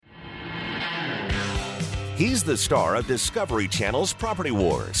He's the star of Discovery Channel's Property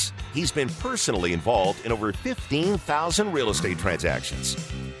Wars. He's been personally involved in over 15,000 real estate transactions.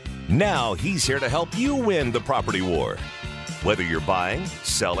 Now he's here to help you win the property war. Whether you're buying,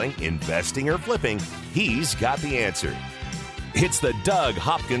 selling, investing, or flipping, he's got the answer. It's the Doug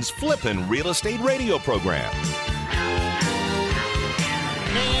Hopkins Flippin' Real Estate Radio Program.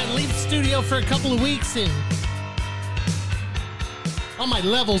 Man, leave the studio for a couple of weeks and all my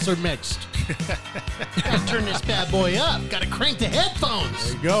levels are mixed. Gotta turn this bad boy up. Gotta crank the headphones.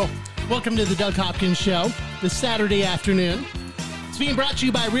 There you go. Welcome to the Doug Hopkins Show, this Saturday afternoon. It's being brought to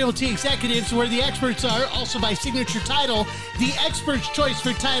you by Realty Executives, where the experts are. Also by Signature Title, the expert's choice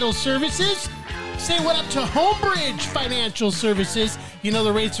for title services. Say what up to Homebridge Financial Services. You know,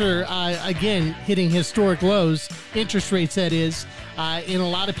 the rates are, again, hitting historic lows. Interest rates, that is. And a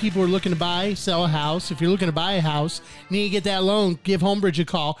lot of people are looking to buy, sell a house. If you're looking to buy a house, need to get that loan, give Homebridge a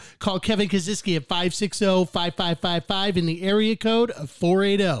call. Call Kevin Kaziski at 560-5555 in the area code of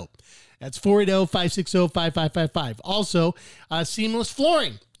 480. That's 480-560-5555. Also, Seamless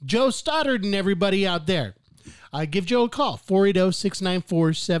Flooring. Joe Stoddard and everybody out there. Give Joe a call,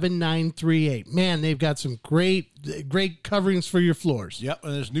 480-694-7938. Man, they've got some great coverings for your floors. Yep,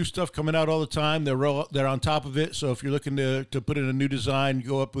 and there's new stuff coming out all the time. They're on top of it. So if you're looking to put in a new design,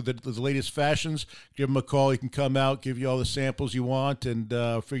 go up with the latest fashions, give them a call. He can come out, give you all the samples you want, and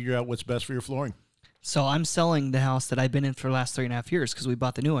figure out what's best for your flooring. So I'm selling the house that I've been in for the last 3.5 years because we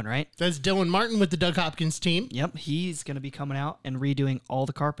bought the new one, right? That's Dylan Martin with the Doug Hopkins team. Yep, he's going to be coming out and redoing all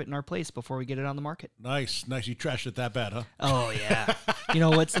the carpet in our place before we get it on the market. Nice. You trashed it that bad, huh? Oh, yeah. You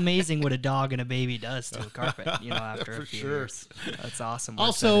know, it's amazing what a dog and a baby does to a carpet, after a few years. That's awesome.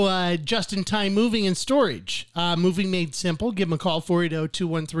 Also, just-in-time moving and storage. Moving made simple. Give them a call,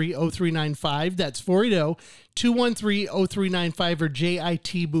 480-213-0395. That's 480-213-0395 or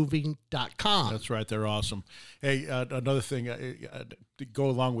jitmoving.com. That's right. They're awesome. Hey, another thing, to go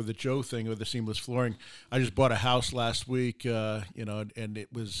along with the Joe thing with the seamless flooring, I just bought a house last week, and it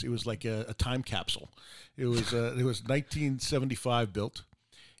was like a time capsule. It was 1975 built,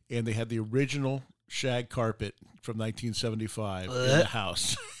 and they had the original shag carpet from 1975 in the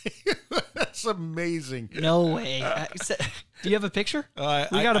house. That's amazing. No way. Do you have a picture? We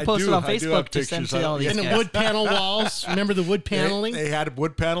got to post it on Facebook to send to all these And guys. the wood panel walls. Remember the wood paneling? They had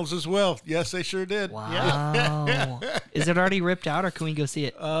wood panels as well. Yes, they sure did. Wow. Yeah. Is it already ripped out, or can we go see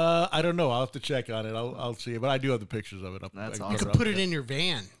it? I don't know. I'll have to check on it. I'll see it. But I do have the pictures of it. That's You awesome. could put it in your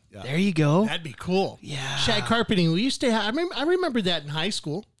van. Yeah. There you go. That'd be cool. Yeah. Shag carpeting. We used to have, I remember that in high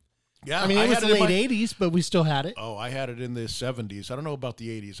school. Yeah, I mean, it was had the in late 80s, but we still had it. Oh, I had it in the 70s. I don't know about the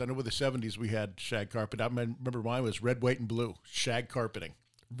 80s. I know with the 70s we had shag carpet. I remember mine was red, white, and blue. Shag carpeting.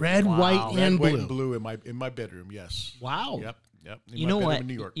 Red, Wow. white, Red, and white, blue. and blue in my bedroom. Yes. Wow. Yep. In You my know bedroom what? in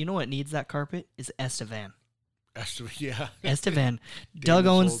New York. You know what needs that carpet is Estevan. Yeah. Estevan.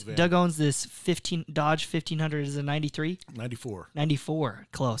 Damon's old van. Doug owns this Dodge 1500. Is a 93? 94. 94,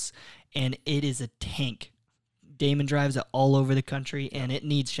 close. And it is a tank. Damon drives it all over the country, and it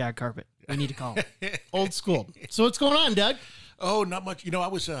needs shag carpet. We need to call him. Old school. So what's going on, Doug? Oh, not much. I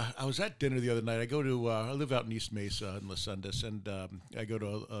was at dinner the other night. I live out in East Mesa in Los Andes, and I go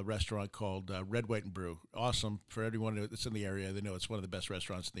to a restaurant called Red, White, and Brew. Awesome for everyone that's in the area. They know it's one of the best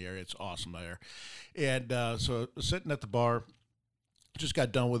restaurants in the area. It's awesome there. And so sitting at the bar, just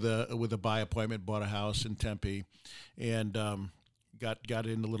got done with a buy appointment, bought a house in Tempe, and got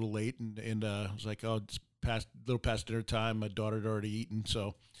in a little late, and I was like, oh, it's past dinner time. My daughter had already eaten,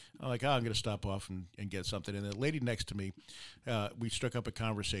 so I'm like, I'm going to stop off and get something. And the lady next to me, we struck up a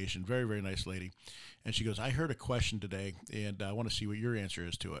conversation. Very, very nice lady. And she goes, I heard a question today, and I want to see what your answer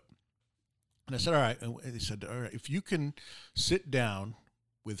is to it. And I said, all right. And they said, all right, if you can sit down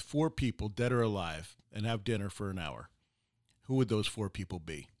with 4 people, dead or alive, and have dinner for an hour, who would those 4 people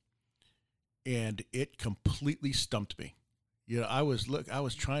be? And it completely stumped me. I was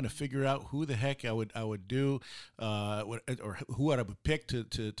trying to figure out who the heck I would do, or who I would pick to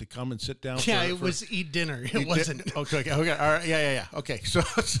come and sit down. Yeah, it was eat dinner. It wasn't. Okay. All right. Yeah. Okay. So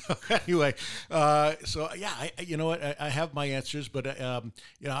anyway, I have my answers, but I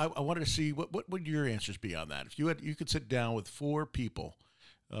wanted to see what would your answers be on that. If you could sit down with 4 people,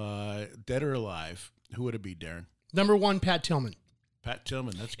 dead or alive, who would it be, Darren? Number 1, Pat Tillman. Pat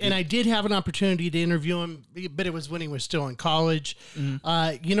Tillman, that's good. And I did have an opportunity to interview him, but it was when he was still in college.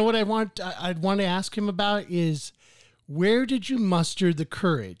 You know what I'd want to ask him about is, where did you muster the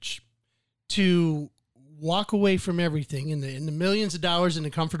courage to walk away from everything in the millions of dollars in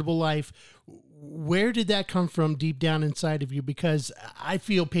a comfortable life? Where did that come from deep down inside of you? Because I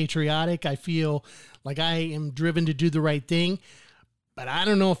feel patriotic. I feel like I am driven to do the right thing. but I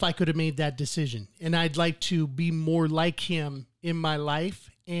don't know if I could have made that decision. And I'd like to be more like him in my life.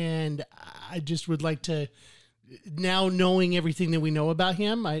 And I just would like to, now knowing everything that we know about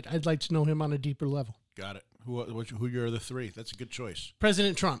him, I'd like to know him on a deeper level. Got it. Who are the three? That's a good choice.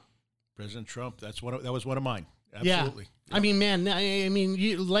 President Trump. President Trump. That was one of mine. Yeah. Absolutely. I mean, man,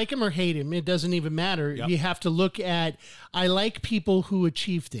 you like him or hate him, it doesn't even matter. Yep. You have to look at, I like people who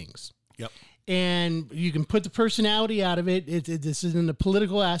achieve things. Yep. And you can put the personality out of it. This isn't the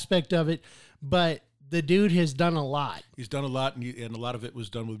political aspect of it, but the dude has done a lot. He's done a lot, and a lot of it was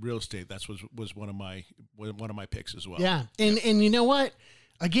done with real estate. That was one of my picks as well. Yeah. And you know what?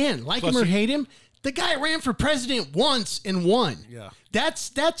 Again, like Plus him or he- hate him, the guy ran for president once and won. Yeah.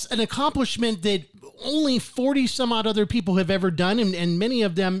 That's an accomplishment that only 40 some odd other people have ever done, and many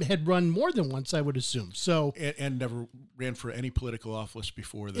of them had run more than once, I would assume. So And never ran for any political office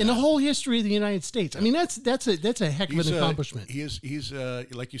before that. in the whole history of the United States, I mean, that's a heck of an accomplishment. He's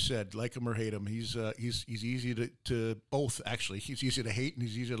like you said, like him or hate him. He's easy to both, actually. He's easy to hate and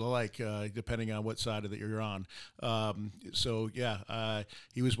he's easy to like, depending on what side of it you're on. So yeah,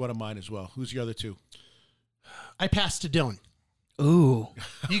 he was one of mine as well. Who's the other two? I passed to Dylan. Ooh.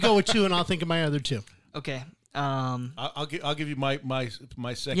 You go with two, and I'll think of my other two. Okay. I'll give you my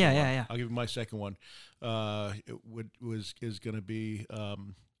second. Yeah, one. yeah, yeah. I'll give you my second one. Is going to be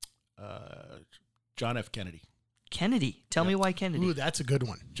John F. Kennedy. Kennedy. Tell me why Kennedy. Ooh, that's a good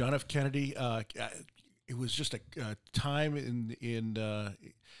one. John F. Kennedy. It was just a time in the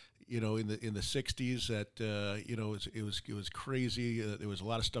 60s that it was crazy. There was a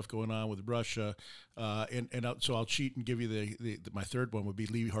lot of stuff going on with Russia, so I'll cheat and give you my third one would be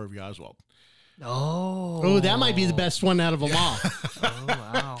Lee Harvey Oswald. Oh, that might be the best one out of them all. Oh,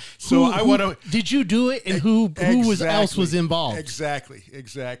 wow. So I want to. Did you do it, and who else was involved? Exactly.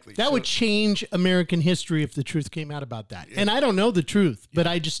 That would change American history if the truth came out about that. And I don't know the truth, but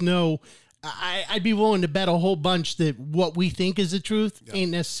I just know I'd be willing to bet a whole bunch that what we think is the truth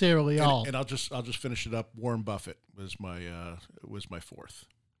ain't necessarily all. And I'll just finish it up. Warren Buffett was my fourth.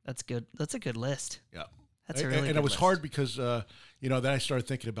 That's good. That's a good list. Yeah. That's a really and good it was list. hard because then I started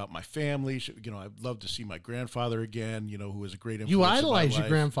thinking about my family. I'd love to see my grandfather again. Who was a great influence. You in my idolize your life.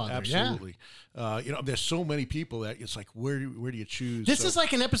 grandfather, Absolutely. There's so many people that it's like where do you choose? This is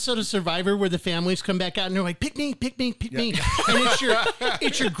like an episode of Survivor where the families come back out and they're like, pick me, pick me, pick me. And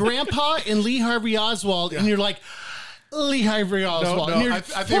it's your grandpa and Lee Harvey Oswald, and you're like, Lee Harvey Oswald. No, and your I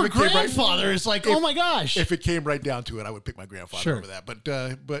think poor it came right- grandfather is like, oh my gosh. If it came right down to it, I would pick my grandfather Sure. over that.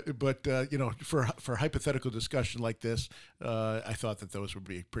 But for hypothetical discussion like this, I thought that those would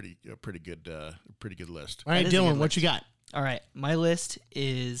be a pretty good list. All right, That is a Dylan, good what you got? All right. My list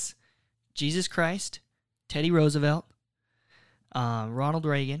is Jesus Christ, Teddy Roosevelt, Ronald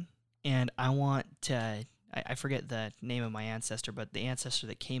Reagan, and I want to, I forget the name of my ancestor, but the ancestor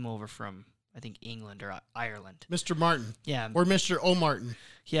that came over from, I think, England or Ireland. Mr. Martin. Yeah. Or Mr. O. Martin.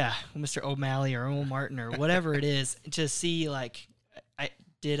 Yeah, Mr. O'Malley or O. Martin or whatever it is, to see like,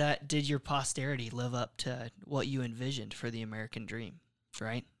 did your posterity live up to what you envisioned for the American dream,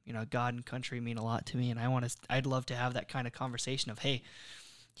 right? God and country mean a lot to me, and I'd love to have that kind of conversation of, hey,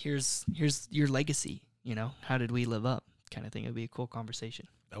 here's your legacy. How did we live up? Kind of thing. It'd be a cool conversation.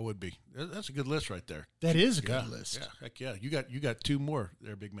 That would be. That's a good list right there. That is a good list. Yeah, heck yeah. You got two more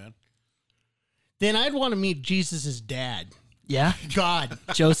there, big man. Then I'd want to meet Jesus' dad. Yeah, God.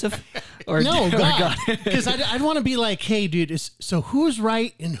 Joseph, or No, or God. Because I'd want to be like, hey, dude, so who's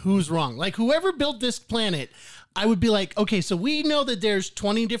right and who's wrong? Like, whoever built this planet, I would be like, okay, so we know that there's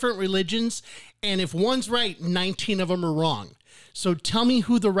 20 different religions, and if one's right, 19 of them are wrong. So tell me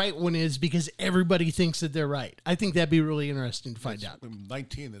who the right one is, because everybody thinks that they're right. I think that'd be really interesting to find out.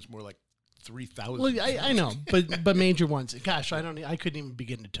 19. There's more like 3,000. Well, I know, but major ones. Gosh, I couldn't even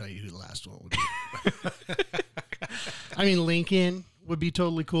begin to tell you who the last one would be. I mean, Lincoln would be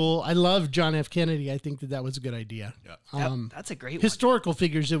totally cool. I love John F. Kennedy. I think that was a good idea. Yeah. Yep, that's a great one. Historical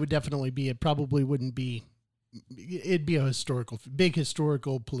figures, it would definitely be. It probably wouldn't be. It'd be a big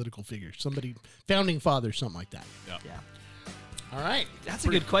historical political figure. Somebody, founding father, something like that. Yeah, All right. that's a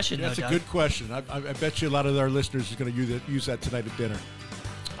good question. That's though, a Doug. good question. I bet you a lot of our listeners are going to use that tonight at dinner.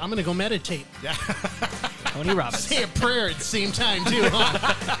 I'm going to go meditate. Tony Robbins. Say a prayer at the same time, too.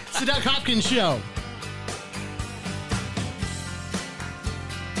 Huh? It's the Doug Hopkins Show.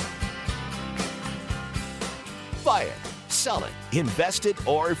 Buy it, sell it, invest it,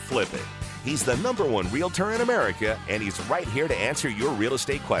 or flip it. He's the #1 realtor in America, and he's right here to answer your real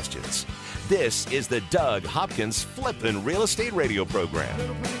estate questions. This is the Doug Hopkins Flippin' Real Estate Radio Program.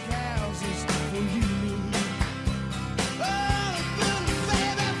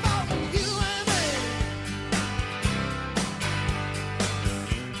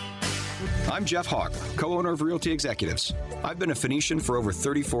 I'm Jeff Hawk, co-owner of Realty Executives. I've been a Phoenician for over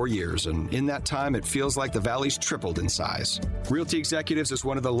 34 years, and in that time, it feels like the Valley's tripled in size. Realty Executives is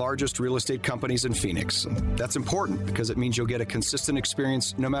one of the largest real estate companies in Phoenix. That's important because it means you'll get a consistent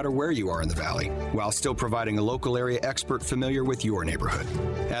experience no matter where you are in the Valley, while still providing a local area expert familiar with your neighborhood.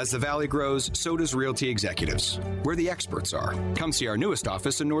 As the Valley grows, so does Realty Executives, where the experts are. Come see our newest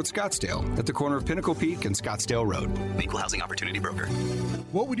office in North Scottsdale at the corner of Pinnacle Peak and Scottsdale Road. Equal Housing Opportunity Broker.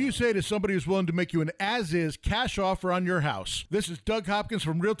 What would you say to somebody who's willing to make you an as-is cash offer on your house? This is Doug Hopkins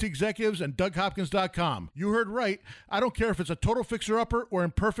from Realty Executives and DougHopkins.com. You heard right. I don't care if it's a total fixer-upper or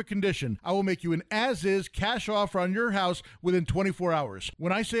in perfect condition. I will make you an as-is cash offer on your house within 24 hours.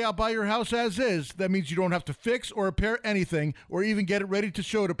 When I say I'll buy your house as-is, that means you don't have to fix or repair anything or even get it ready to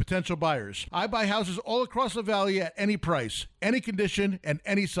show to potential buyers. I buy houses all across the Valley at any price, any condition, and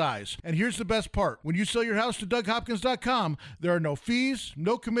any size. And here's the best part. When you sell your house to DougHopkins.com, there are no fees,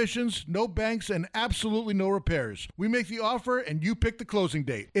 no commissions, no banks, and absolutely no repairs. We make the offer and you pick the closing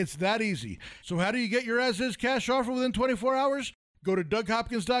date. It's that easy. So how do you get your as-is cash offer within 24 hours? Go to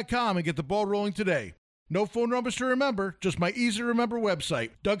DougHopkins.com and get the ball rolling today. No phone numbers to remember, just my easy-to-remember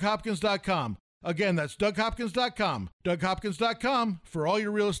website, DougHopkins.com. Again, that's DougHopkins.com. DougHopkins.com for all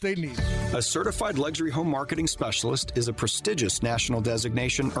your real estate needs. A certified luxury home marketing specialist is a prestigious national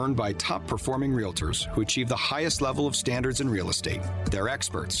designation earned by top-performing realtors who achieve the highest level of standards in real estate. They're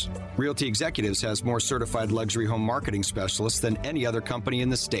experts. Realty Executives has more certified luxury home marketing specialists than any other company in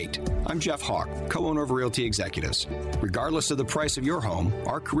the state. I'm Jeff Hawk, co-owner of Realty Executives. Regardless of the price of your home,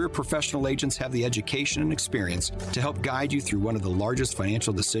 our career professional agents have the education and experience to help guide you through one of the largest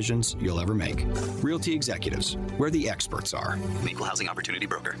financial decisions you'll ever make. Realty Executives, where the experts are. Equal Housing Opportunity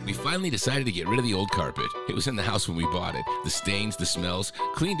Broker. We finally decided to get rid of the old carpet. It was in the house when we bought it. The stains, the smells,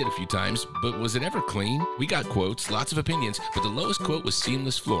 cleaned it a few times, but was it ever clean? We got quotes, lots of opinions, but the lowest quote was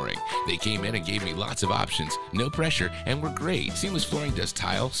Seamless Flooring. They came in and gave me lots of options, no pressure, and were great. Seamless Flooring does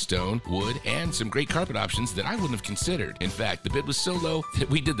tile, stone, wood, and some great carpet options that I wouldn't have considered. In fact, the bid was so low that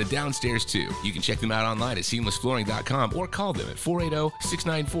we did the downstairs too. You can check them out online at seamlessflooring.com or call them at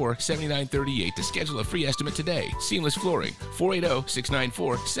 480-694-7938 to schedule a free estimate today. Seamless Flooring,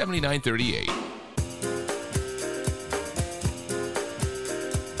 480-694-7938.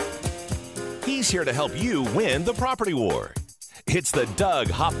 He's here to help you win the property war. It's the Doug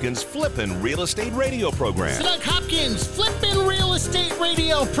Hopkins Flippin' Real Estate Radio Program. It's the Doug Hopkins Flippin' Real Estate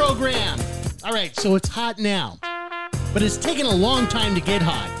Radio Program. All right, so it's hot now, but it's taken a long time to get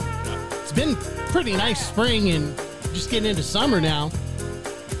hot. It's been pretty nice spring and just getting into summer now.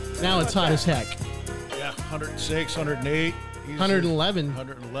 Now it's hot as heck. Yeah, 106, 108. 111.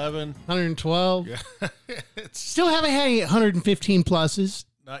 111. 112. Yeah. It's Still haven't had any 115 pluses.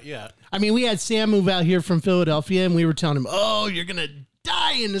 not yet. I mean, we had Sam move out here from Philadelphia, and we were telling him, oh, you're going to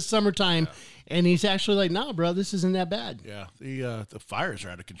die in the summertime. Yeah. And he's actually like, no, bro, this isn't that bad. Yeah, the fires are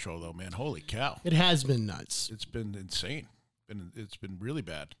out of control, though, man. Holy cow. It has been nuts. It's been insane. It's been really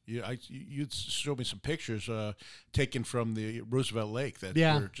bad. You showed me some pictures taken from the Roosevelt Lake that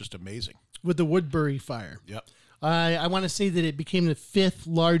were just amazing. With the Woodbury fire. Yep. I want to say that it became the 5th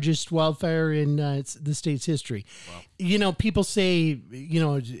largest wildfire in the state's history. Wow. You know, people say,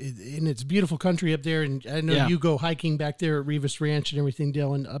 and it's beautiful country up there, and I know you go hiking back there at Rivas Ranch and everything,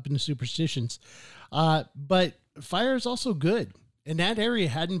 Dylan, up in the Superstitions. But fire is also good. And that area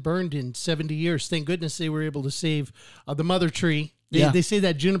hadn't burned in 70 years. Thank goodness they were able to save the mother tree. They say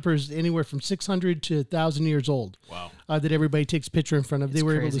that juniper is anywhere from 600 to 1,000 years old. Wow. That everybody takes a picture in front of. They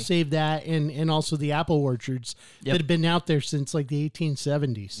were able to save that, and also the apple orchards that have been out there since like the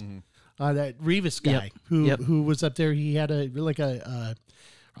 1870s. Mm-hmm. That Rivas guy who was up there, he had a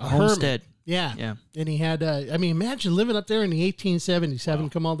homestead. Yeah. And he had, imagine living up there in the 1870s, having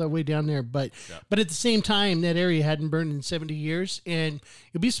come all that way down there. But at the same time, that area hadn't burned in 70 years, and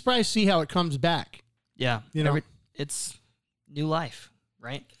you'll be surprised to see how it comes back. Yeah. It's new life,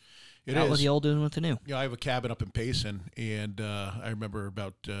 right? It Out is. with the old, in with the new. Yeah, I have a cabin up in Payson, and I remember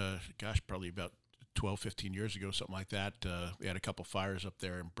about, probably about 12, 15 years ago, something like that. We had a couple fires up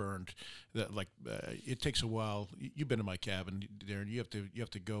there and burned. It takes a while. You've been in my cabin, Darren. You have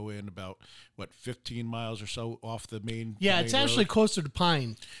to go in about 15 miles or so off the main. Yeah, the it's main actually road. closer to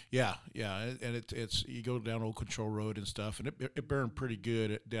Pine. Yeah, and it's you go down Old Control Road and stuff, and it burned pretty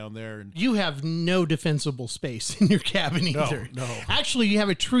good down there. And you have no defensible space in your cabin either. No. Actually, you have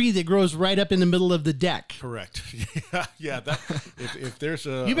a tree that grows right up in the middle of the deck. Correct. Yeah. That if there's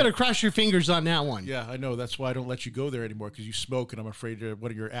a you better cross your fingers on that one. Yeah, I know. That's why I don't let you go there anymore, because you smoke, and I'm afraid one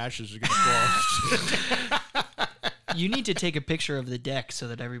of your ashes are going to fall. You need to take a picture of the deck so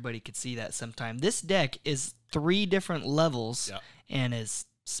that everybody could see that sometime. This deck is 3 different levels and is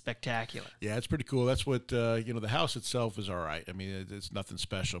spectacular. Yeah, it's pretty cool. That's what the house itself is all right. I mean, it's nothing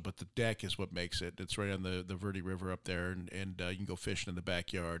special, but the deck is what makes it. It's right on the Verde River up there, and you can go fishing in the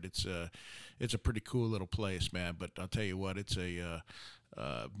backyard. It's a pretty cool little place, man. But I'll tell you what, it's a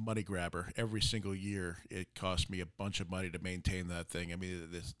money grabber. Every single year, it costs me a bunch of money to maintain that thing. I mean,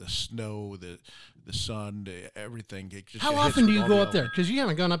 the snow, the sun, everything. How often do you go up there? Because you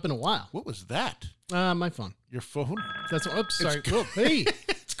haven't gone up in a while. What was that? My phone. Your phone? That's oops. Sorry. Cool. Hey,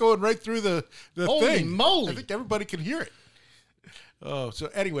 it's going right through the holy thing. moly! I think everybody can hear it. Oh, so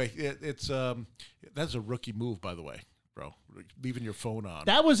anyway, it's that's a rookie move, by the way, bro. Leaving your phone on.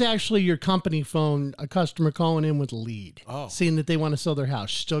 That was actually your company phone. A customer calling in with a lead, seeing that they want to sell their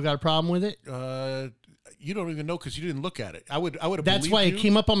house. Still got a problem with it? You don't even know because you didn't look at it. I would have. That's why it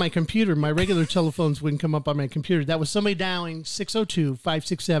came up on my computer. My regular telephones wouldn't come up on my computer. That was somebody dialing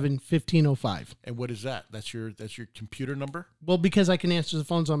 602-567-1505. And what is that? That's your computer number? Well, because I can answer the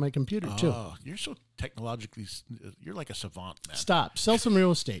phones on my computer too. Oh, you're so technologically. You're like a savant, man. Stop. Sell some real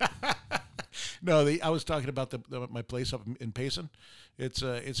estate. No, I was talking about my place up in Payson. It's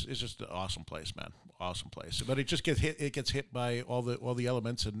just an awesome place, man. Awesome place. But it just gets hit. It gets hit by all the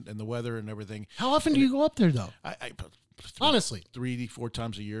elements and the weather and everything. How often do you go up there, though? Honestly, honestly, 3-4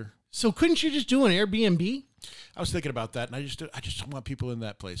 times a year. So couldn't you just do an Airbnb? I was thinking about that, and I just don't want people in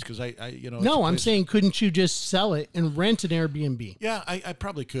that place because No, I'm saying couldn't you just sell it and rent an Airbnb? Yeah, I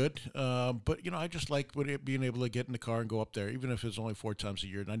probably could, but I just like being able to get in the car and go up there, even if it's only 4 times a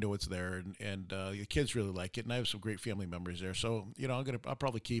year, and I know it's there, and the kids really like it, and I have some great family members there, so I'll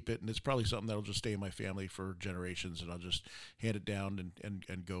probably keep it, and it's probably something that'll just stay in my family for generations, and I'll just hand it down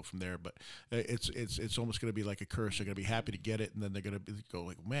and go from there. But it's almost going to be like a curse. They're going to be happy to get it, and then they're going to go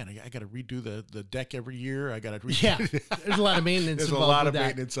like, man, I got to redo the deck every year. I got to Yeah, there's a lot of maintenance. There's a lot of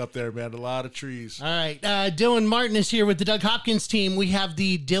maintenance up there, man. A lot of trees. All right, Dylan Martin is here with the Doug Hopkins team. We have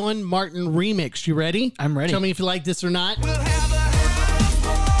the Dylan Martin remix. You ready? I'm ready. Tell me if you like this or not.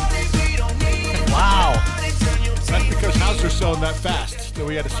 Wow. That's because houses are selling that fast, so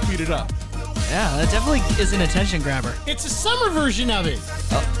we had to speed it up. Yeah, that definitely is an attention grabber. It's a summer version of it.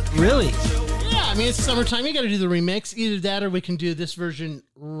 Oh, really? Yeah, I mean, it's summertime. You got to do the remix. Either that or we can do this version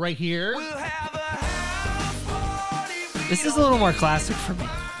right here. This is a little more classic for me.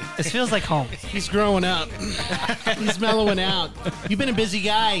 This feels like home. He's growing up. He's mellowing out. You've been a busy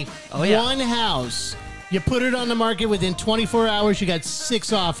guy. Oh, yeah. One house. You put it on the market within 24 hours. You got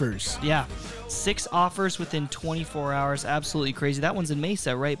 6 offers. Yeah. 6 offers within 24 hours. Absolutely crazy. That one's in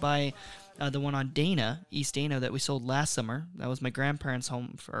Mesa, right by the one on Dana, East Dana, that we sold last summer. That was my grandma's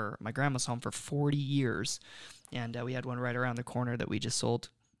home for 40 years. And we had one right around the corner that we just sold.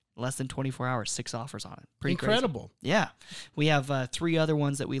 Less than 24 hours, 6 offers on it. Pretty incredible. Crazy. Yeah. We have 3 other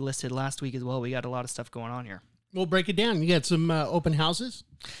ones that we listed last week as well. We got a lot of stuff going on here. We'll break it down. You got some open houses?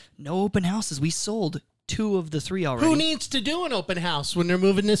 No open houses. We sold 2 of the 3 already. Who needs to do an open house when they're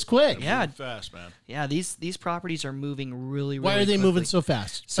moving this quick? Yeah. Fast, man. Yeah, these properties are moving really, really Why are they quickly. moving so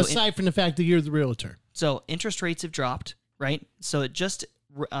fast? So aside from the fact that you're the realtor. So interest rates have dropped, right? So it just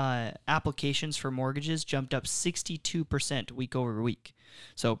applications for mortgages jumped up 62% week over week.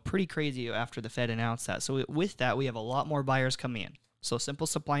 So pretty crazy after the Fed announced that. So with that, we have a lot more buyers coming in. So simple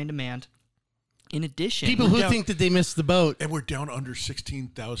supply and demand. In addition, people who think that they missed the boat. And we're down under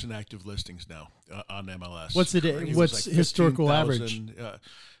 16,000 active listings now on MLS. What's what's like historical average? A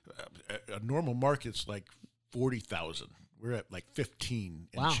normal market's like 40,000. We're at like 15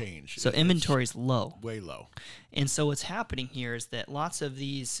 and change. So inventory's low. Way low. And so what's happening here is that lots of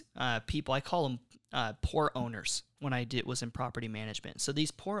these people, I call them poor owners when I was in property management. So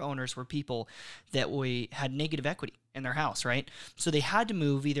these poor owners were people that we had negative equity in their house, right? So they had to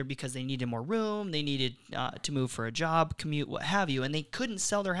move either because they needed more room, they needed to move for a job, commute, what have you, and they couldn't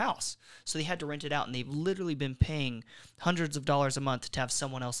sell their house. So they had to rent it out, and they've literally been paying hundreds of dollars a month to have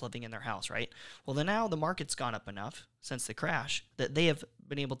someone else living in their house, right? Well, then now the market's gone up enough since the crash that they have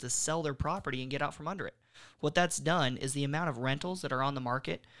been able to sell their property and get out from under it. What that's done is the amount of rentals that are on the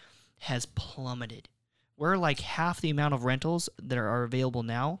market has plummeted. We're like half the amount of rentals that are available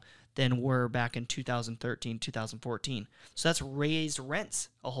now than were back in 2013, 2014. So that's raised rents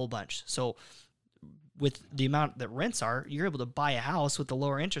a whole bunch. So with the amount that rents are, you're able to buy a house with a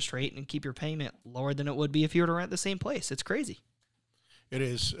lower interest rate and keep your payment lower than it would be if you were to rent the same place. It's crazy. It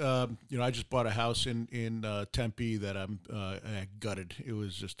is. I just bought a house in Tempe that I gutted. It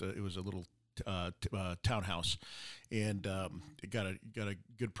was just it was a little townhouse, and it got a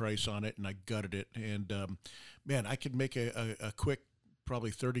good price on it, and I gutted it. And man, I could make a quick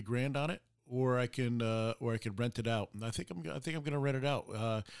probably $30,000 on it, or I can rent it out. And I think I'm going to rent it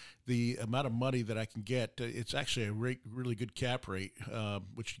out. The amount of money that I can get, it's actually a really good cap rate,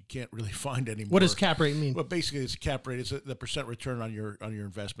 which you can't really find anymore. What does cap rate mean? Well, basically, it's a cap rate. It's the percent return on your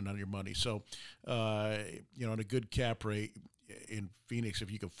investment, on your money. So, on a good cap rate in Phoenix, if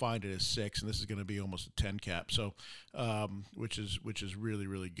you can find it, is 6, and this is going to be almost a 10 cap. So, which is really,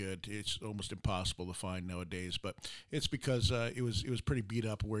 really good. It's almost impossible to find nowadays, but it's because it was pretty beat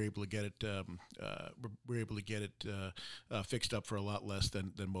up. We're able to get it fixed up for a lot less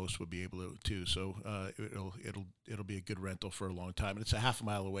than most would be able to. So it'll be a good rental for a long time. And it's a half a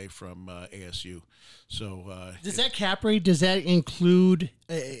mile away from ASU. So does that cap rate, does that include?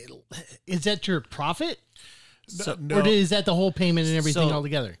 Is that your profit? No. Or is that the whole payment and everything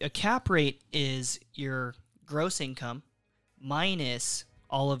altogether? A cap rate is your gross income minus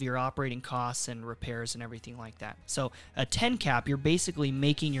all of your operating costs and repairs and everything like that. So a 10 cap, you're basically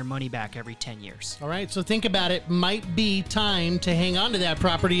making your money back every 10 years. All right, so think about it. Might be time to hang on to that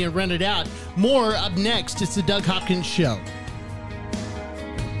property and rent it out. More up next. It's the Doug Hopkins Show.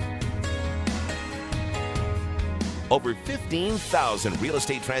 Over 15,000 real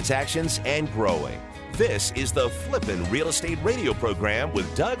estate transactions and growing. This is the Flippin' Real Estate Radio program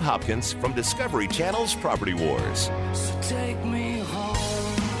with Doug Hopkins from Discovery Channel's Property Wars. So take me home.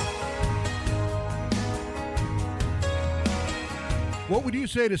 What would you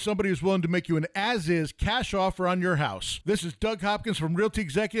say to somebody who's willing to make you an as-is cash offer on your house? This is Doug Hopkins from Realty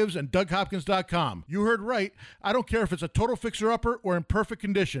Executives and DougHopkins.com. You heard right. I don't care if it's a total fixer-upper or in perfect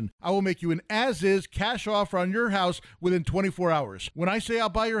condition. I will make you an as-is cash offer on your house within 24 hours. When I say I'll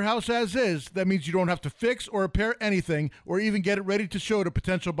buy your house as-is, that means you don't have to fix or repair anything or even get it ready to show to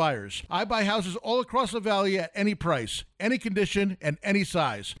potential buyers. I buy houses all across the valley at any price, any condition, and any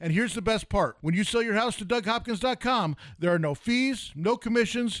size. And here's the best part. When you sell your house to DougHopkins.com, there are no fees, no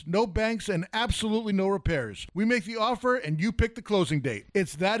commissions, no banks, and absolutely no repairs. We make the offer and you pick the closing date.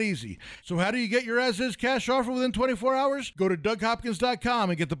 It's that easy. So how do you get your as-is cash offer within 24 hours? Go to DougHopkins.com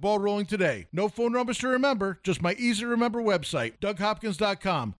and get the ball rolling today. No phone numbers to remember, just my easy-to-remember website,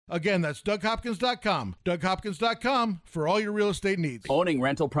 DougHopkins.com. Again, that's DougHopkins.com. DougHopkins.com for all your real estate needs. Owning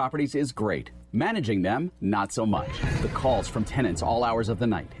rental properties is great. Managing them, not so much. The calls from tenants all hours of the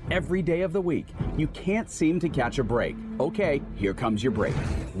night, every day of the week. You can't seem to catch a break. Okay, here comes your break.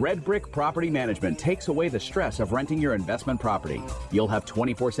 Red Brick Property Management takes away the stress of renting your investment property. You'll have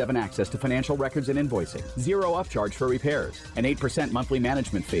 24/7 access to financial records and invoicing, 0 upcharge for repairs, an 8% monthly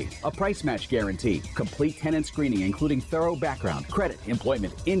management fee, a price match guarantee, complete tenant screening including thorough background, credit,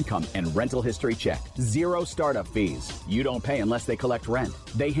 employment, income, and rental history check, 0 startup fees. You don't pay unless they collect rent.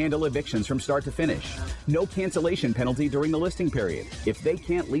 They handle evictions from start to finish. No cancellation penalty during the listing period. If they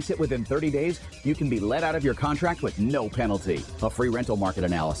can't lease it within 30 days, you can be let out of your contract with no penalty. A free rental market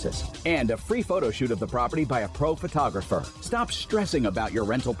analysis and a free photo shoot of the property by a pro photographer. Stop stressing about your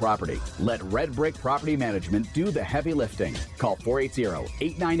rental property. Let Red Brick Property Management do the heavy lifting. Call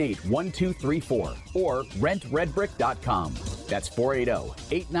 480-898-1234 or rentredbrick.com. That's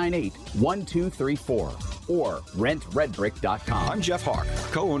 480-898-1234 or rentredbrick.com. I'm Jeff Hawk,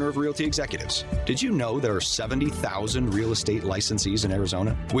 co-owner of Realty Executives. Did you know there are 70,000 real estate licensees in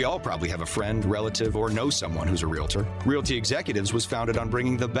Arizona? We all probably have a friend, relative, or know someone who's a realtor. Realty Executives was founded on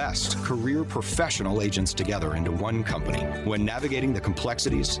bringing the best career professional agents together into one company. When navigating the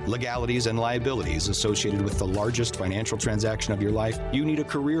complexities, legalities, and liabilities associated with the largest financial transaction of your life, you need a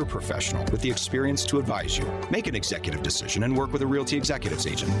career professional with the experience to advise you. Make an executive decision and work with a Realty Executives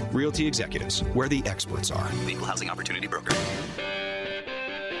agent. Realty Executives, where the experts are. Equal Housing Opportunity Broker.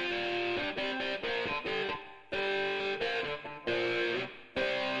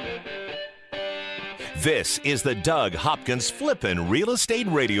 This is the Doug Hopkins Flippin' Real Estate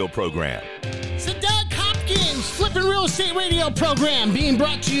Radio program. It's the Doug Hopkins Flippin' Real Estate Radio program being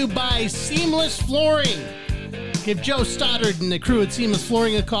brought to you by Seamless Flooring. Give Joe Stoddard and the crew at Seamless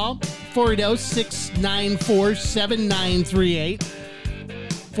Flooring a call. 480-694-7938.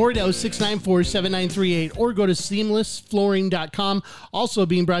 480-694-7938 or go to seamlessflooring.com. Also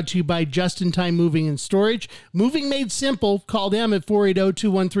being brought to you by Just in Time Moving and Storage. Moving made simple. Call them at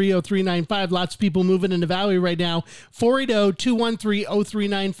 480-213-0395. Lots of people moving in the valley right now.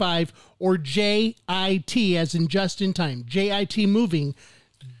 480-213-0395 or JIT as in Just in Time.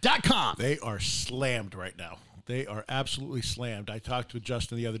 JITmoving.com. They are slammed right now. They are absolutely slammed. I talked with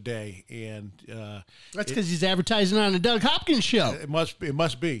Justin the other day, and that's because he's advertising on the Doug Hopkins Show. It must be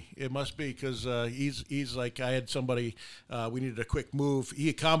because he's like, I had somebody. We needed a quick move. He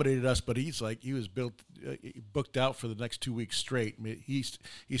accommodated us, but he was booked out for the next 2 weeks straight. I mean, he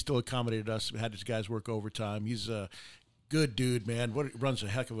still accommodated us. We had his guys work overtime. He's Good dude, man. Runs a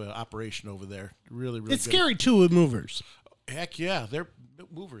heck of an operation over there. Really, really It's good. scary, too, with movers. Heck yeah. They're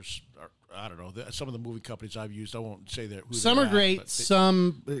movers. I don't know. Some of the moving companies I've used, I won't say that. Some are great,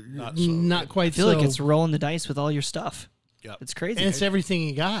 some not quite so. I feel like it's rolling the dice with all your stuff. Yeah. It's crazy. And it's everything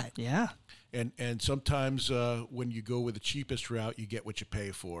you got. Yeah. And sometimes when you go with the cheapest route, you get what you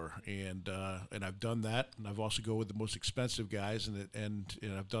pay for, and I've done that, and I've also go with the most expensive guys, and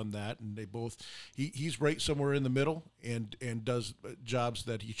I've done that, and they both he's right somewhere in the middle, and does jobs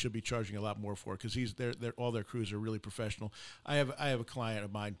that he should be charging a lot more for, because they're all their crews are really professional. I have a client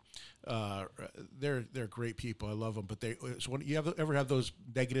of mine, they're great people, I love them, but ever have those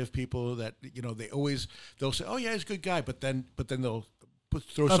negative people that they'll say, oh yeah, he's a good guy, but then they'll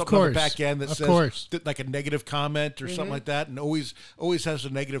throw something on the back end that says like a negative comment or something like that, and always has a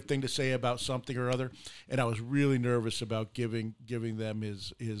negative thing to say about something or other. And I was really nervous about giving them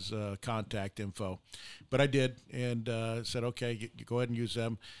his contact info, but I did, and said, okay, you go ahead and use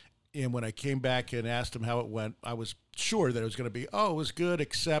them. And when I came back and asked him how it went, I was sure that it was going to be, it was good,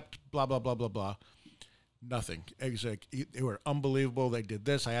 except blah blah blah blah blah. Nothing. They were unbelievable. They did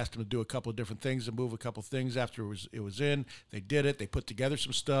this. I asked them to do a couple of different things and move a couple of things after it was in. They did it. They put together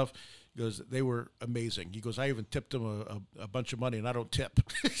some stuff. He goes, they were amazing. He goes, I even tipped them a bunch of money, and I don't tip.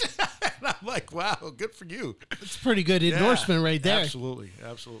 And I'm like, wow, good for you. It's a pretty good endorsement right there. Absolutely.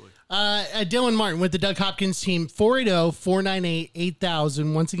 Dylan Martin with the Doug Hopkins team,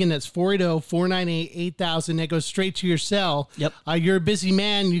 480-498-8000. Once again, that's 480-498-8000. That goes straight to your cell. Yep. You're a busy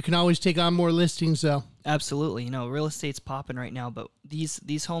man. You can always take on more listings, though. Absolutely. Real estate's popping right now, but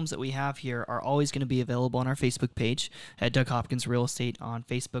these homes that we have here are always going to be available on our Facebook page at Doug Hopkins Real Estate on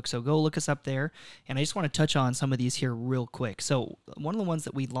Facebook. So go look us up there. And I just want to touch on some of these here real quick. So one of the ones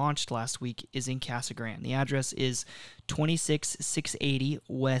that we launched last week is in Casa Grande. The address is 26680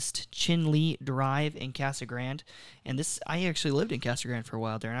 West Chinley Drive in Casa Grande. And I actually lived in Casa Grande for a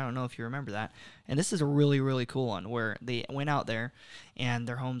while there, and I don't know if you remember that. And this is a really, really cool one where they went out there and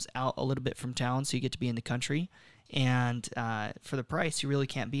their home's out a little bit from town, so you get to be in the country. And for the price, you really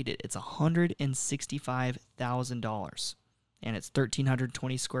can't beat it. It's $165,000. And it's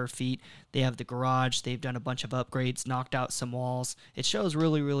 1,320 square feet. They have the garage. They've done a bunch of upgrades, knocked out some walls. It shows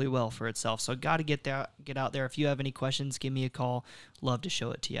really, really well for itself. So got to get out there. If you have any questions, give me a call. Love to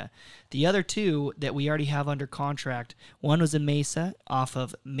show it to you. The other two that we already have under contract, one was in Mesa off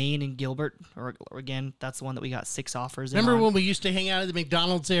of Main and Gilbert. Or again, that's the one that we got 6 offers in. Remember when we used to hang out at the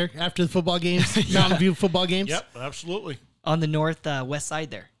McDonald's there after the football games, Mountain View football games? Yep, absolutely. On the northwest side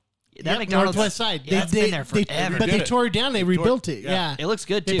there. That McDonald's Northwest side. It's been there forever. But they tore it down. They rebuilt it. Yeah. It looks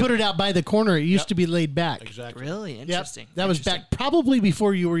good, too. They put it out by the corner. It used to be laid back. Exactly. Really? Interesting. That was back probably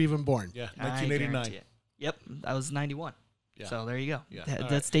before you were even born. Yeah, 1989. Yep, that was 91. Yeah. So there you go. Yeah.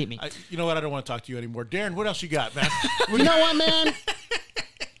 That's date me. You know what? I don't want to talk to you anymore. Darren, what else you got, man? You know what, man?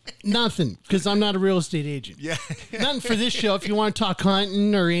 Nothing, because I'm not a real estate agent. Yeah. Nothing for this show. If you want to talk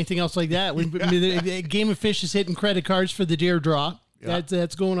hunting or anything else like that, Game of Fish is hitting credit cards for the deer draw. Yeah.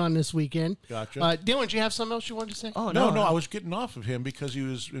 That's going on this weekend. Gotcha. Dylan, do you have something else you wanted to say? Oh, no. I was getting off of him because he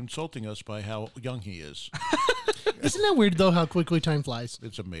was insulting us by how young he is. Isn't that weird, though, how quickly time flies?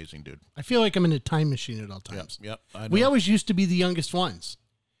 It's amazing, dude. I feel like I'm in a time machine at all times. Yep. I know. We always used to be the youngest ones,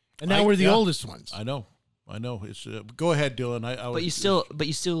 and now we're the oldest ones. I know. It's go ahead, Dylan. But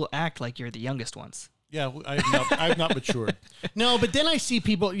you still act like you're the youngest ones. Yeah, I've not matured. No, but then I see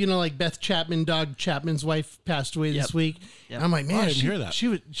people, like Beth Chapman, Doug Chapman's wife passed away this week. Yep. And I'm like, man, I didn't hear that.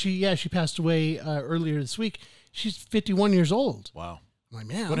 She passed away earlier this week. She's 51 years old. Wow. I'm like,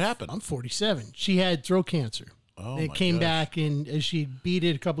 man, what happened? I'm 47. She had throat cancer. Oh, it came back, and she beat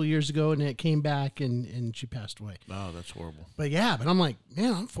it a couple of years ago, and it came back, and she passed away. Oh, that's horrible. But I'm like,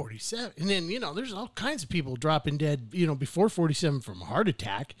 man, I'm 47. And then, there's all kinds of people dropping dead, before 47 from a heart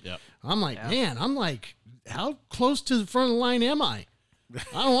attack. Yeah. I'm like, man, how close to the front of the line am I?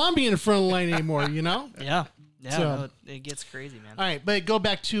 I don't want to be in the front of the line anymore, Yeah. Yeah, So- it gets crazy, man. All right, but go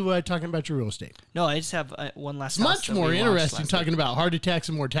back to talking about your real estate. No, I just have one last. It's house much that more we launched interesting last talking about heart attacks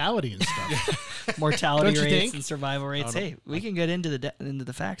and mortality and stuff. week. Mortality Don't you rates think? and survival rates. Hey, we can get into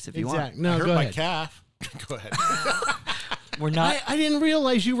the facts if you want. Exactly. No, I hurt go my ahead. calf. Go ahead. We're not. I didn't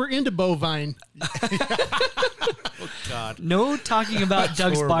realize you were into bovine. Oh, God. No talking about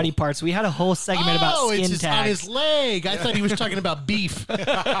Doug's horrible. body parts. We had a whole segment about it's skin just on tags. his leg. I thought he was talking about beef.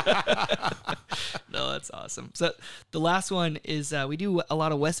 No, that's awesome. So the last one is we do a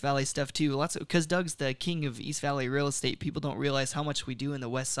lot of West Valley stuff too. Because Doug's the king of East Valley real estate. People don't realize how much we do in the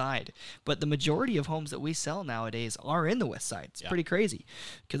West Side. But the majority of homes that we sell nowadays are in the West Side. It's pretty crazy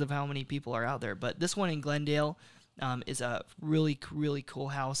because of how many people are out there. But this one in Glendale, is a really, really cool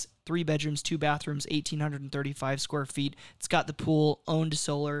house. 3 bedrooms, 2 bathrooms, 1,835 square feet. It's got the pool, owned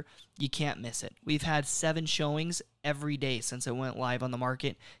solar. You can't miss it. We've had 7 showings every day since it went live on the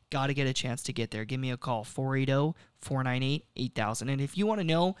market. Got to get a chance to get there. Give me a call, 480-498-8000. And if you want to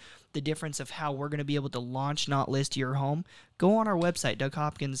know the difference of how we're going to be able to launch, not list your home, go on our website,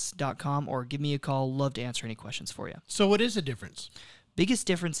 DougHopkins.com, or give me a call. Love to answer any questions for you. So what is the difference? Biggest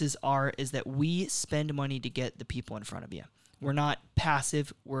differences is that we spend money to get the people in front of you. We're not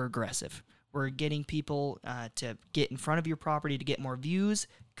passive, we're aggressive. We're getting people to get in front of your property to get more views,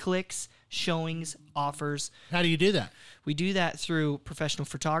 clicks, showings, offers. How do you do that? We do that through professional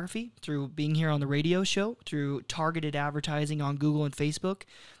photography, through being here on the radio show, through targeted advertising on Google and Facebook,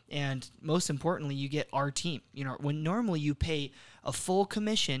 and most importantly, you get our team. You know, when normally you pay a full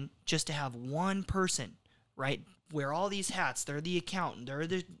commission just to have one person, right? Wear all these hats. They're the accountant. They're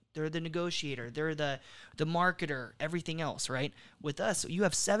the negotiator. They're the marketer. Everything else, right? With us, you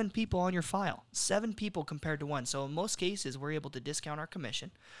have 7 people on your file. 7 people compared to 1. So in most cases, we're able to discount our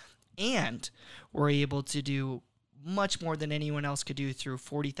commission, and we're able to do much more than anyone else could do through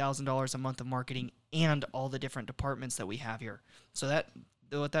 $40,000 a month of marketing and all the different departments that we have here. So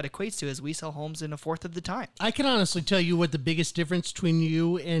what that equates to is we sell homes in a fourth of the time. I can honestly tell you what the biggest difference between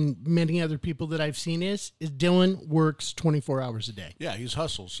you and many other people that I've seen is Dylan works 24 hours a day. Yeah, he's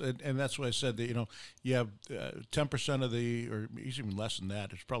hustles. And that's why I said that, you have 10% of or even less than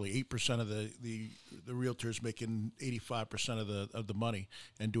that. It's probably 8% of the realtors making 85% of the money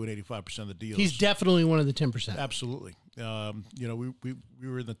and doing 85% of the deals. He's definitely one of the 10%. Absolutely. We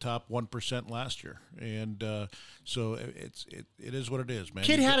were in the top 1% last year, and so it is what it is, man.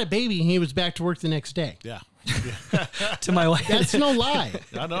 Kid had a baby, and he was back to work the next day. Yeah. To my wife. That's no lie.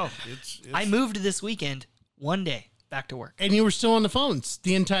 I know. I moved this weekend, one day, back to work. And you were still on the phones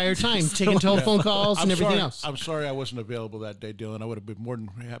the entire time, taking telephone calls and everything else. I'm sorry I wasn't available that day, Dylan. I would have been more than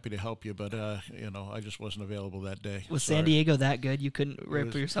happy to help you, but I just wasn't available that day. Was San Diego that good? You couldn't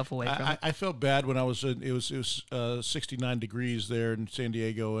rip yourself away from it? I felt bad when I was it was 69 degrees there in San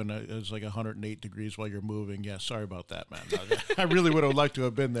Diego, and it was like 108 degrees while you're moving. Yeah, sorry about that, man. I really would have liked to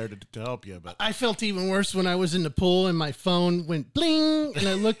have been there to help you, but I felt even worse when I was in the pool and my phone went bling, and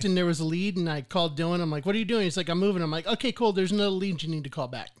I looked and there was a lead, and I called Dylan. I'm like, "What are you doing?" He's like, "I'm moving." I'm like, "Okay, cool. There's another lead you need to call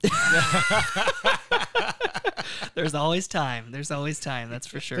back." There's always time. That's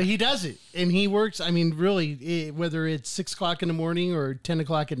for sure. But he does it, and he works. I mean, really, whether it's 6 o'clock in the morning or 10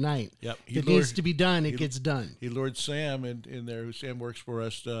 o'clock at night, yep. It needs to be done. It gets done. He lured Sam in there. Sam works for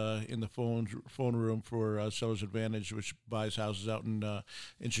us in the phone room for Sellers Advantage, which buys houses out in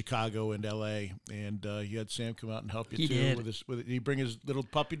Chicago and L.A. And he had Sam come out and help you he too. Did. Did he bring his little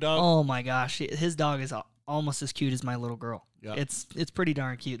puppy dog? Oh my gosh, his dog is almost as cute as my little girl. Yep. It's pretty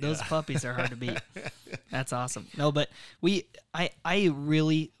darn cute. Those puppies are hard to beat. That's awesome. No, but I'm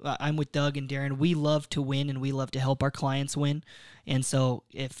with Doug and Darren. We love to win, and we love to help our clients win. And so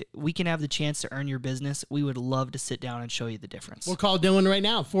if we can have the chance to earn your business, we would love to sit down and show you the difference. We'll call Dylan right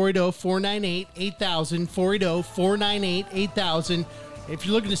now, 480-498-8000, 480-498-8000. If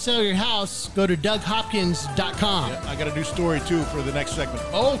you're looking to sell your house, go to DougHopkins.com. Yeah, I got a new story, too, for the next segment.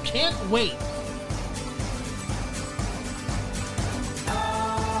 Oh, can't wait.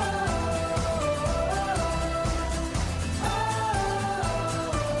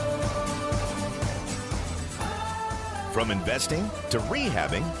 From investing to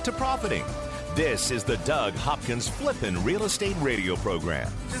rehabbing to profiting, this is the Doug Hopkins Flippin' Real Estate Radio Program.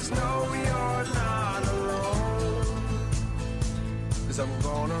 Just know you're not alone, 'cause I'm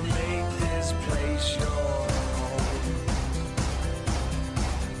gonna make this place your home.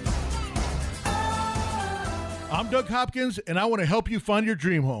 I'm Doug Hopkins, and I want to help you find your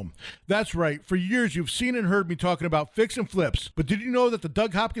dream home. That's right. For years, you've seen and heard me talking about fix and flips. But did you know that the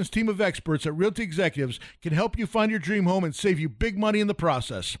Doug Hopkins team of experts at Realty Executives can help you find your dream home and save you big money in the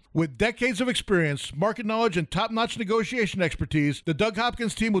process? With decades of experience, market knowledge, and top-notch negotiation expertise, the Doug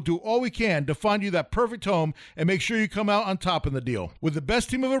Hopkins team will do all we can to find you that perfect home and make sure you come out on top in the deal. With the best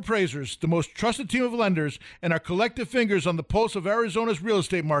team of appraisers, the most trusted team of lenders, and our collective fingers on the pulse of Arizona's real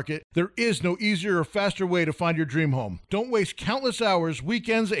estate market, there is no easier or faster way to find your dream home. Don't waste countless hours,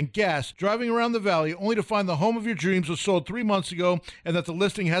 weekends, and gas driving around the valley only to find the home of your dreams was sold 3 months ago and that the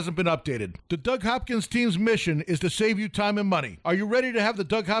listing hasn't been updated. The Doug Hopkins team's mission is to save you time and money. Are you ready to have the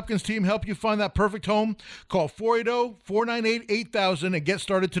Doug Hopkins team help you find that perfect home? Call 480-498-8000 and get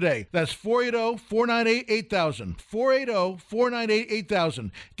started today. That's 480-498-8000.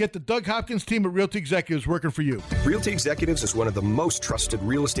 480-498-8000. Get the Doug Hopkins team at Realty Executives working for you. Realty Executives is one of the most trusted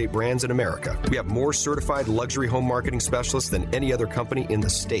real estate brands in America. We have more certified luxury luxury home marketing specialist than any other company in the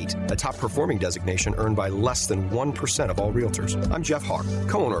state, a top performing designation earned by less than 1% of all realtors. I'm Jeff Hawk,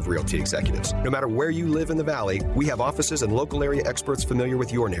 co-owner of Realty Executives. No matter where you live in the Valley, we have offices and local area experts familiar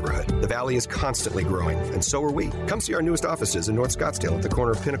with your neighborhood. The Valley is constantly growing, and so are we. Come see our newest offices in North Scottsdale at the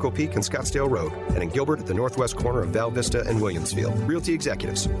corner of Pinnacle Peak and Scottsdale Road, and in Gilbert at the northwest corner of Val Vista and Williamsfield. Realty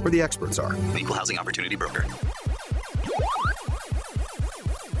Executives, where the experts are. Equal Housing Opportunity Broker.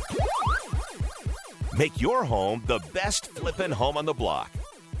 Make your home the best flippin' home on the block.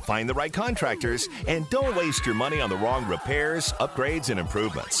 Find the right contractors and don't waste your money on the wrong repairs, upgrades, and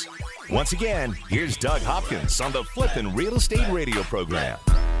improvements. Once again, here's Doug Hopkins on the Flippin' Real Estate Radio program.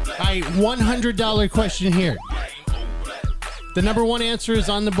 All right, $100 question here. The number one answer is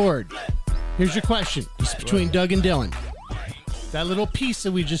on the board. Here's your question. It's between Doug and Dylan. That little piece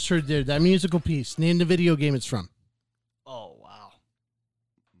that we just heard there, that musical piece, name the video game it's from. Oh, wow.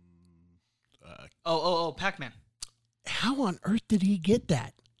 Pac-Man. How on earth did he get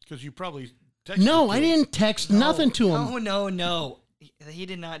that? Because you probably texted No, it to I him. didn't text nothing to him. No. He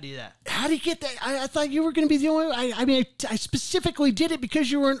did not do that. How did he get that? I thought you were going to be the only one. I specifically did it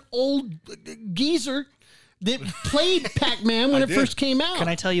because you were an old geezer that played Pac-Man when it first came out. Can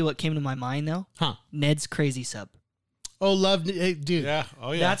I tell you what came to my mind, though? Huh. Ned's Crazy Sub. Oh, love, dude. Yeah.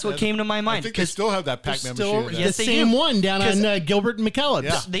 Oh, yeah. That's what came to my mind. I think they still have that Pac-Man Still, machine. the Yes, they same do. one down on Gilbert and McKellips.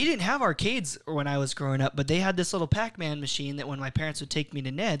 Yeah. They didn't have arcades when I was growing up, but they had this little Pac-Man machine that when my parents would take me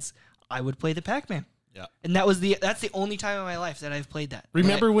to Ned's, I would play the Pac-Man. Yeah. And that's the only time in my life that I've played that.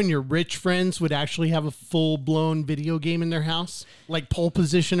 Remember when your rich friends would actually have a full-blown video game in their house? Like Pole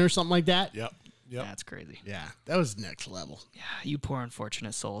Position or something like that? Yep. That's crazy. Yeah, that was next level. Yeah, you poor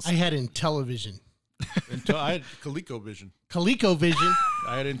unfortunate souls. I had Intellivision. Until I had ColecoVision. ColecoVision.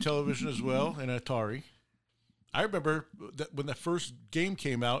 I had Intellivision as well and Atari. I remember that when the first game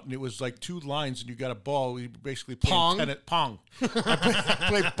came out and it was like two lines and you got a ball, we basically played Pong? Pong. I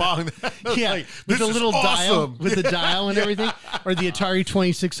played Pong. Yeah, Like, with this the is little dial, awesome. with the dial and everything, or the Atari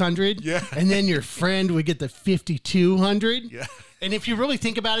 2600. Yeah. And then your friend would get the 5200. Yeah. And if you really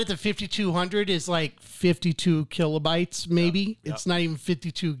think about it, the 5200 is like 52 kilobytes, maybe. Yeah. It's not even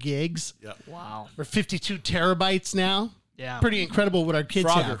 52 gigs. Yeah. Wow. Or 52 terabytes now. Yeah. Pretty incredible what our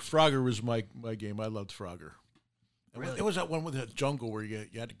kids have. Frogger was my game. I loved Frogger. Really? There was that one with the jungle where you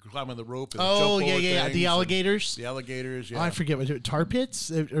had to climb on the rope and Oh, jump yeah, over yeah. things The and- alligators. The alligators, yeah. Oh, I forget. Was it tar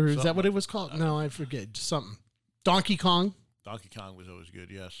pits? Or is that what it was called? No, I forget. Just something. Donkey Kong. Donkey Kong was always good,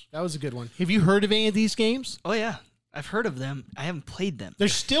 yes. That was a good one. Have you heard of any of these games? Oh, yeah. I've heard of them. I haven't played them. They're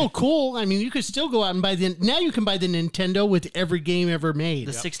still cool. I mean, you could still go out and buy now you can buy the Nintendo with every game ever made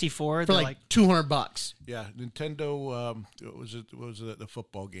The 64, for they're like $200. Yeah, Nintendo, what was the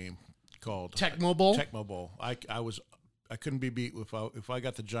football game called? Tecmo Bowl? Tecmo Bowl. I couldn't be beat if I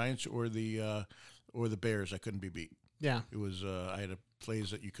got the Giants or the Bears. I couldn't be beat. Yeah, It was I had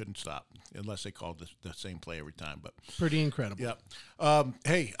plays that you couldn't stop unless they called the same play every time. But pretty incredible. yeah,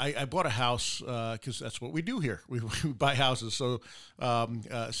 hey, I bought a house because that's what we do here. We buy houses. So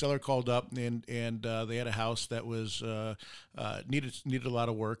a seller called up and they had a house that was needed a lot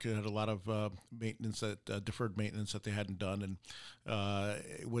of work. It had a lot of maintenance deferred maintenance that they hadn't done, and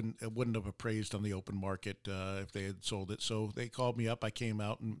it wouldn't have appraised on the open market if they had sold it. So they called me up. I came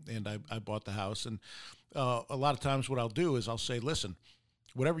out and I bought the house. And a lot of times what I'll do is I'll say, listen,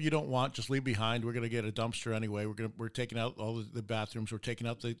 whatever you don't want, just leave behind. We're going to get a dumpster anyway. We're taking out all the bathrooms. We're taking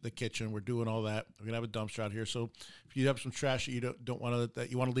out the kitchen. We're doing all that. We're going to have a dumpster out here. So if you have some trash that you don't want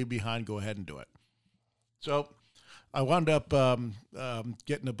to leave behind, go ahead and do it. So I wound up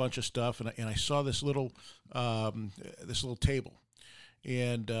getting a bunch of stuff, and I saw this little table.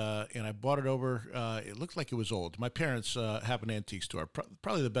 And I bought it over. It looked like it was old. My parents have an antique store,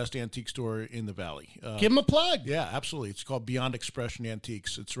 probably the best antique store in the Valley. Give them a plug. Yeah, absolutely. It's called Beyond Expression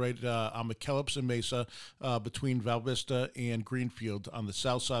Antiques. It's right on McKellips and Mesa, between Val Vista and Greenfield, on the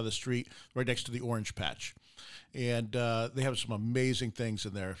south side of the street, right next to the Orange Patch. And they have some amazing things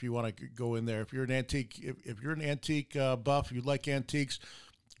in there. If you want to go in there, if you're an antique, if you're an antique buff, you like antiques,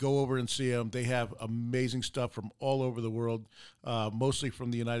 go over and see them. They have amazing stuff from all over the world, mostly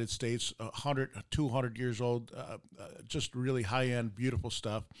from the United States, 100, 200 years old, just really high-end, beautiful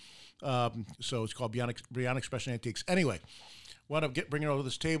stuff. So it's called Beyond Expression Antiques. Anyway, wound up bringing it over to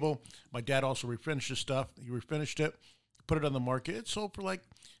this table. My dad also refinished his stuff. He refinished it, put it on the market. It sold for like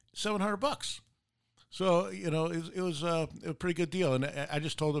 $700. So, it was a pretty good deal. And I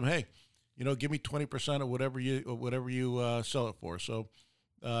just told him, hey, give me 20% of whatever you sell it for. So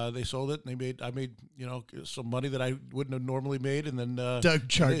They sold it, and I made some money that I wouldn't have normally made, and then Doug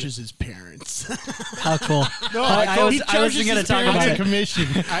charges his parents. How cool. No, I was going to talk about a it. commission.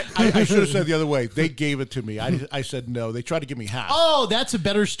 I should have said the other way. They gave it to me. I said no. They tried to give me half. Oh, that's a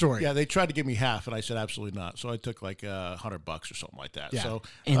better story. Yeah, they tried to give me half, and I said absolutely not. So I took like $100 or something like that. Yeah. So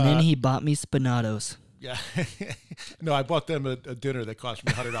And then he bought me Spinatos. yeah, no, I bought them a dinner that cost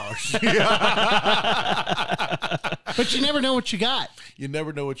me $100. But you never know what you got. You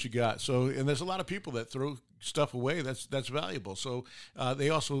never know what you got. So, and there's a lot of people that throw stuff away that's valuable. So they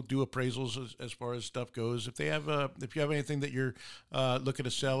also do appraisals as far as stuff goes. If you have anything that you're looking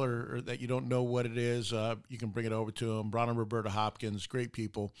to sell or that you don't know what it is, you can bring it over to them. Ron and Roberta Hopkins, great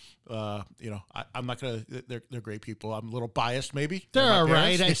people. I'm not gonna. They're great people. I'm a little biased, maybe. They're my all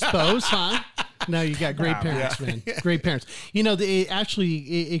right, parents. I suppose, huh? No, you got great parents, man. Great parents.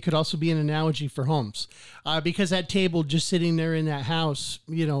 It could also be an analogy for homes, because that table just sitting there in that house,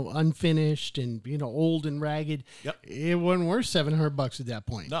 unfinished and old and ragged. Yep. It wasn't worth $700 at that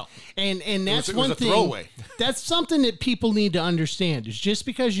point. No. And that's it was one a thing. throwaway. That's something that people need to understand. Is just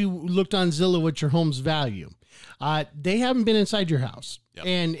because you looked on Zillow at your home's value, they haven't been inside your house. Yep.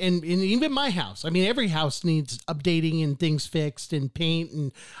 And even my house. I mean, every house needs updating and things fixed and paint.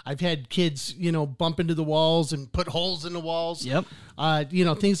 And I've had kids, bump into the walls and put holes in the walls. Yep.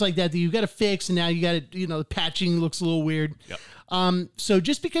 Things like that you got to fix. And now you got to, the patching looks a little weird. Yep. So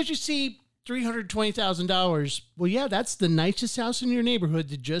just because you see $320,000, well, yeah, that's the nicest house in your neighborhood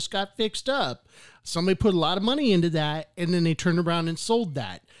that just got fixed up. Somebody put a lot of money into that, and then they turned around and sold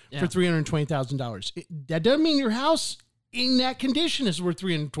that for $320,000. That doesn't mean your house in that condition is worth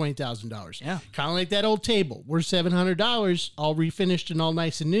 $320,000. Yeah. Kind of like that old table. Worth $700, all refinished and all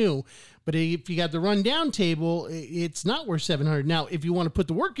nice and new. But if you got the rundown table, it's not worth $700. Now, if you want to put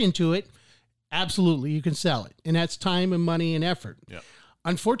the work into it, absolutely, you can sell it. And that's time and money and effort. Yeah.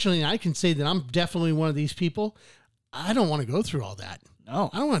 Unfortunately, I can say that I'm definitely one of these people. I don't want to go through all that. No.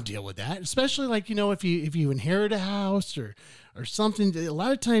 I don't want to deal with that, especially like, if you inherit a house or something. A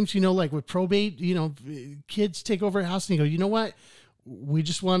lot of times, like with probate, kids take over a house and you go, you know what? We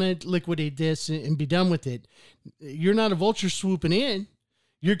just want to liquidate this and be done with it. You're not a vulture swooping in.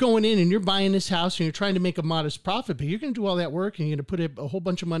 You're going in and you're buying this house and you're trying to make a modest profit, but you're going to do all that work and you're going to put a whole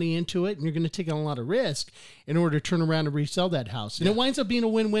bunch of money into it and you're going to take on a lot of risk in order to turn around and resell that house. And it winds up being a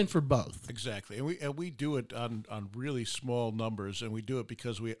win-win for both. Exactly. And we do it on really small numbers, and we do it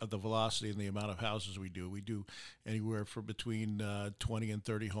because of the velocity and the amount of houses we do. We do anywhere from between 20 and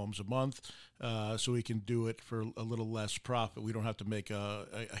 30 homes a month, so we can do it for a little less profit. We don't have to make a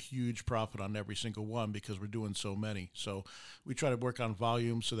huge profit on every single one because we're doing so many. So we try to work on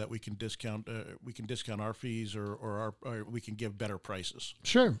volume so that we can discount our fees or we can give better prices.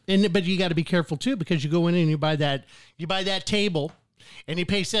 Sure. But you got to be careful too, because you go in and you buy that table and you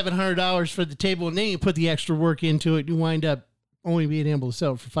pay $700 for the table, and then you put the extra work into it. You wind up only being able to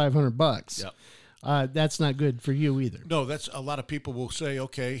sell it for $500. Yep. That's not good for you either. No, that's a lot of people will say,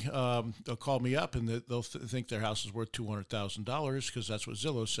 okay, they'll call me up and they'll think their house is worth $200,000 because that's what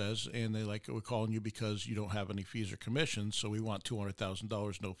Zillow says. And they we're calling you because you don't have any fees or commissions. So we want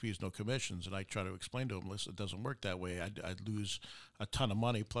 $200,000, no fees, no commissions. And I try to explain to them, listen, it doesn't work that way. I'd lose a ton of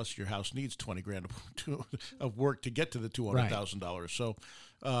money. Plus your house needs $20,000 of work to get to the $200,000. Right. So,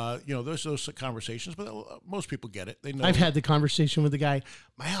 there's those conversations, but most people get it. They know. I've had the conversation with the guy.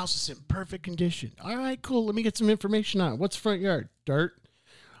 My house is in perfect condition. All right, cool. Let me get some information on it. What's the front yard? Dirt.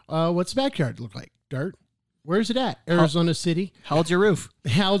 What's the backyard look like? Dirt. Where's it at? Arizona City. How old's your roof?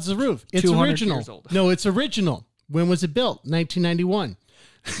 How's the roof? It's 200 original. years old. No, it's original. When was it built? 1991.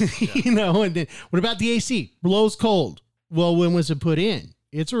 And then what about the AC? Blows cold. Well, when was it put in?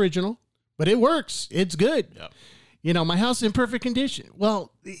 It's original, but it works. It's good. Yep. My house is in perfect condition.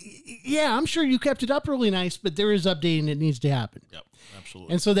 Well, yeah, I'm sure you kept it up really nice, but there is updating that needs to happen. Yep,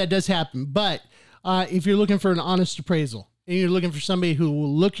 absolutely. And so that does happen. But if you're looking for an honest appraisal and you're looking for somebody who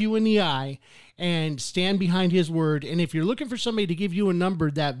will look you in the eye and stand behind his word, and if you're looking for somebody to give you a number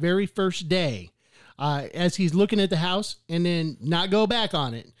that very first day as he's looking at the house and then not go back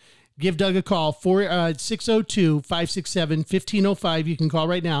on it, give Doug a call, 602-567-1505. You can call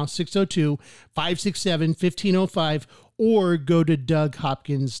right now, 602-567-1505, or go to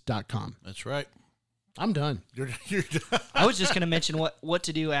DougHopkins.com. That's right. I'm done. You're done. I was just going to mention what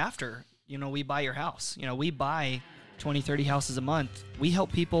to do after, we buy your house. We buy 20, 30 houses a month, we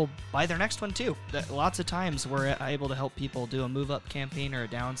help people buy their next one too. Lots of times we're able to help people do a move-up campaign or a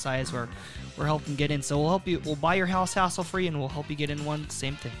downsize where we're helping get in. So we'll help you. We'll buy your house hassle-free, and we'll help you get in one.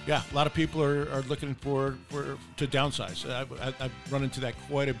 Same thing. Yeah, a lot of people are looking to downsize. I've run into that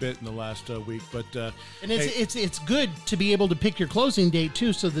quite a bit in the last week. But and it's good to be able to pick your closing date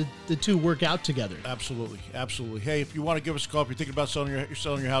too, so the two work out together. Absolutely. Hey, if you want to give us a call, if you're thinking about selling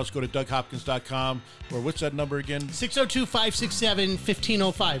your house, go to DougHopkins.com. Or what's that number again?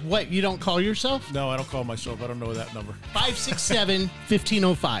 602-567-1505. What, you don't call yourself? No, I don't call myself. I don't know that number.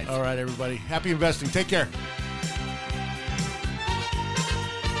 567-1505. All right, everybody. Happy investing. Take care.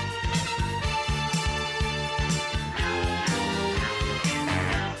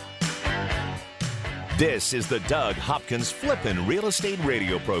 This is the Doug Hopkins Flippin' Real Estate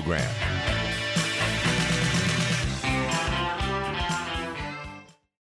Radio Program.